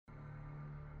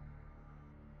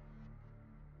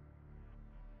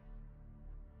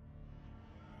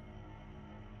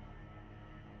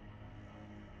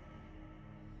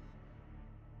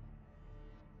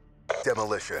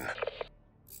Demolition.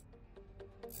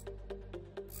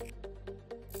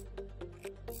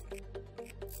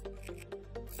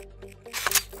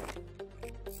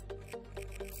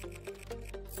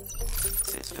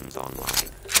 Systems online.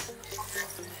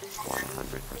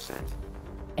 100%.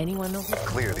 Anyone know who?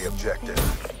 Clear the objective.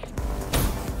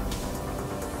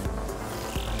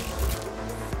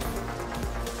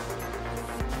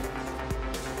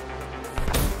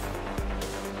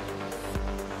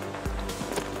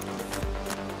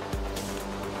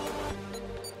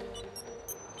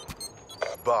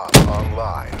 Bomb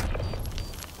online.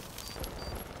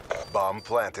 Bomb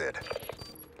planted.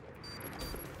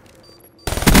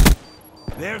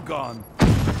 They're gone.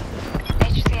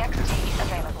 HCXD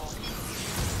available.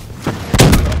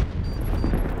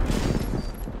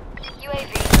 UAV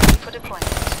ready for deployment.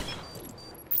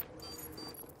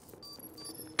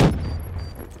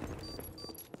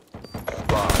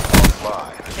 Bomb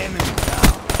offline. Enemy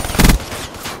down.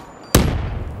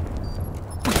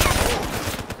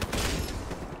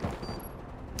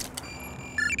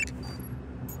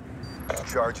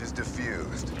 Charge is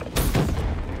diffused.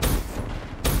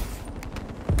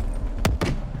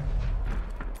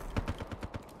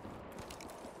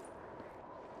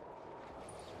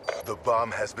 The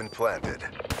bomb has been planted.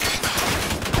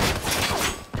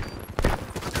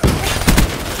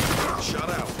 Shut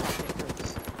out.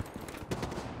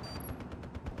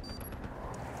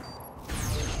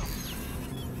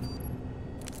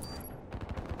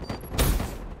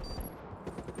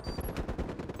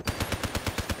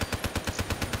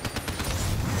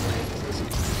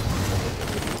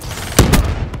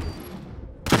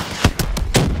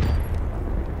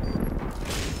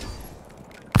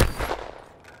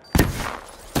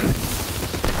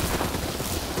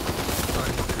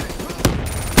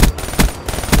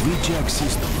 Reject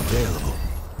system available.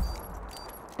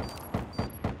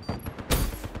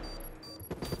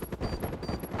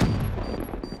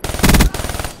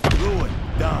 Ruin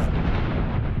done.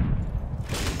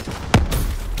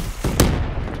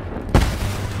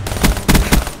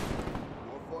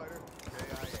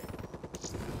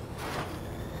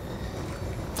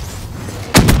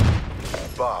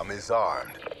 Bomb is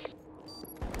armed.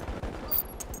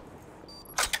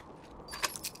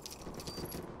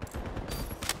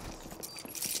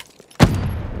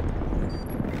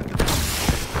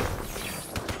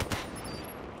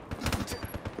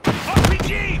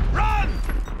 RPG, run!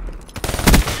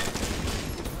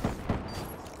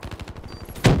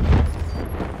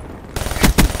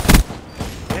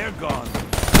 They're gone.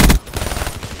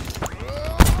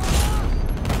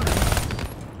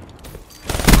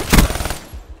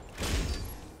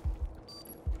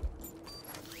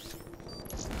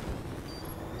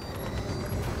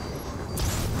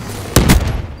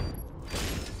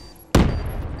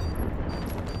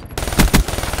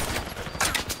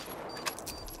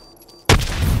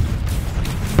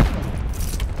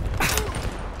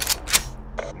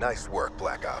 Nice work,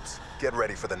 Black Ops. Get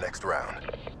ready for the next round.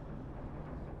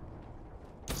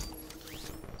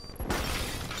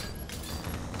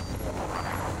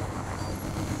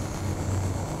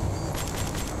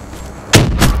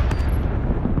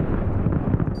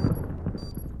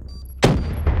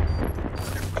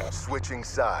 Switching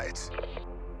sides.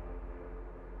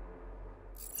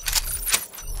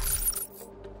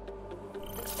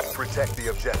 Protect the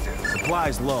objective.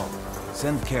 Supplies low.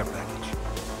 Send care package.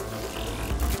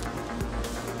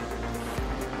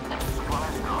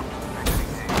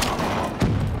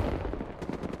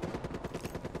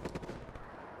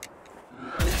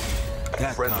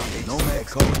 Friendly Capcom, Nomad HCXD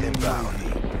code inbound.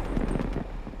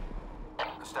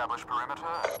 Establish perimeter.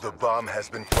 The bomb has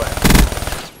been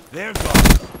planted. They're gone.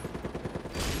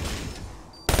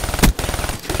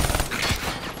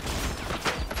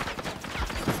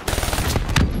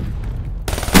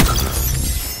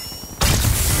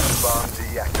 Bomb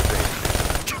deactivated.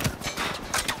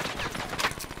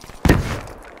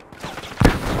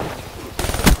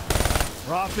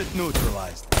 Profit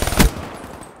neutralized.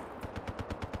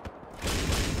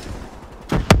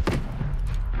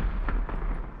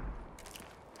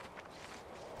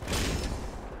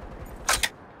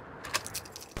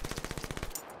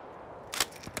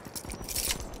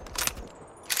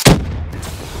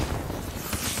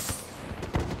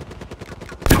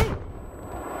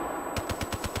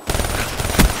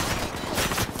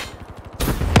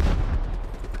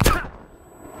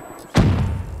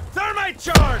 Thermite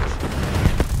charge!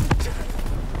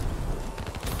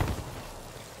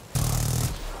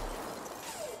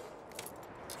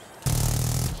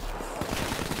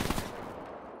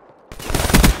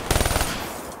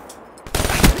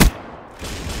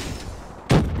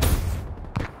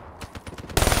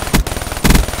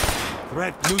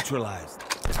 Threat neutralized.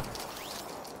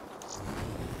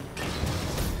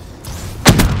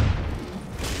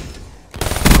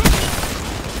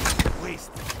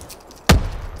 Wasted.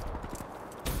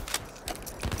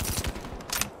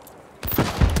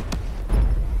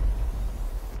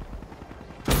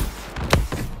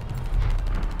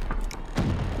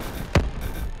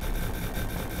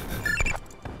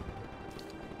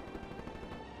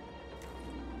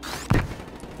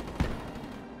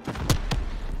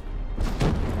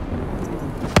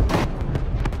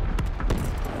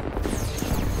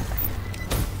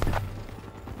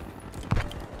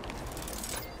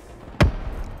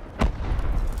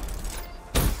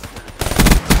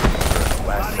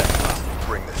 Last second.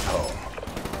 Bring this home.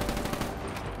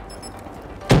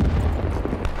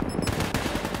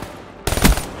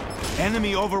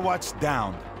 Enemy Overwatch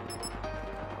down.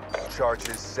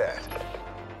 Charges set.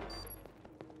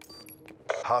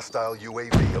 Hostile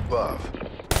UAV above.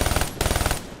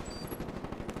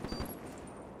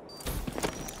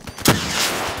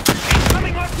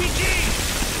 Coming RPG!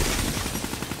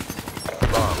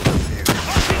 Bomb defused.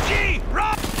 RPG!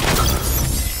 Run!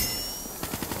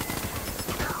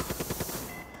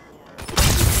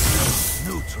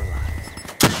 Neutralized.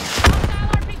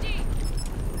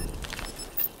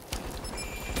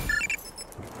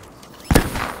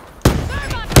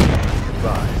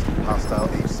 Advised. Hostile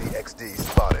HCXD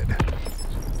spotted.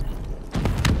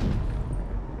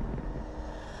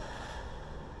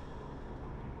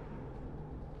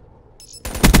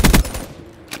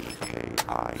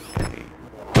 KIA.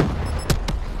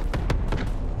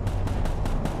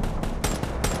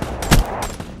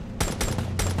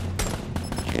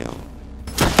 Kill.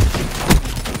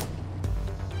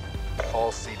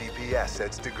 All CDP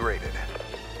assets degraded.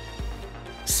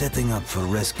 Setting up for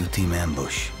rescue team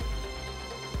ambush.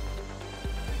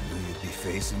 Knew you'd be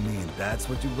facing me and that's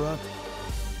what you brought?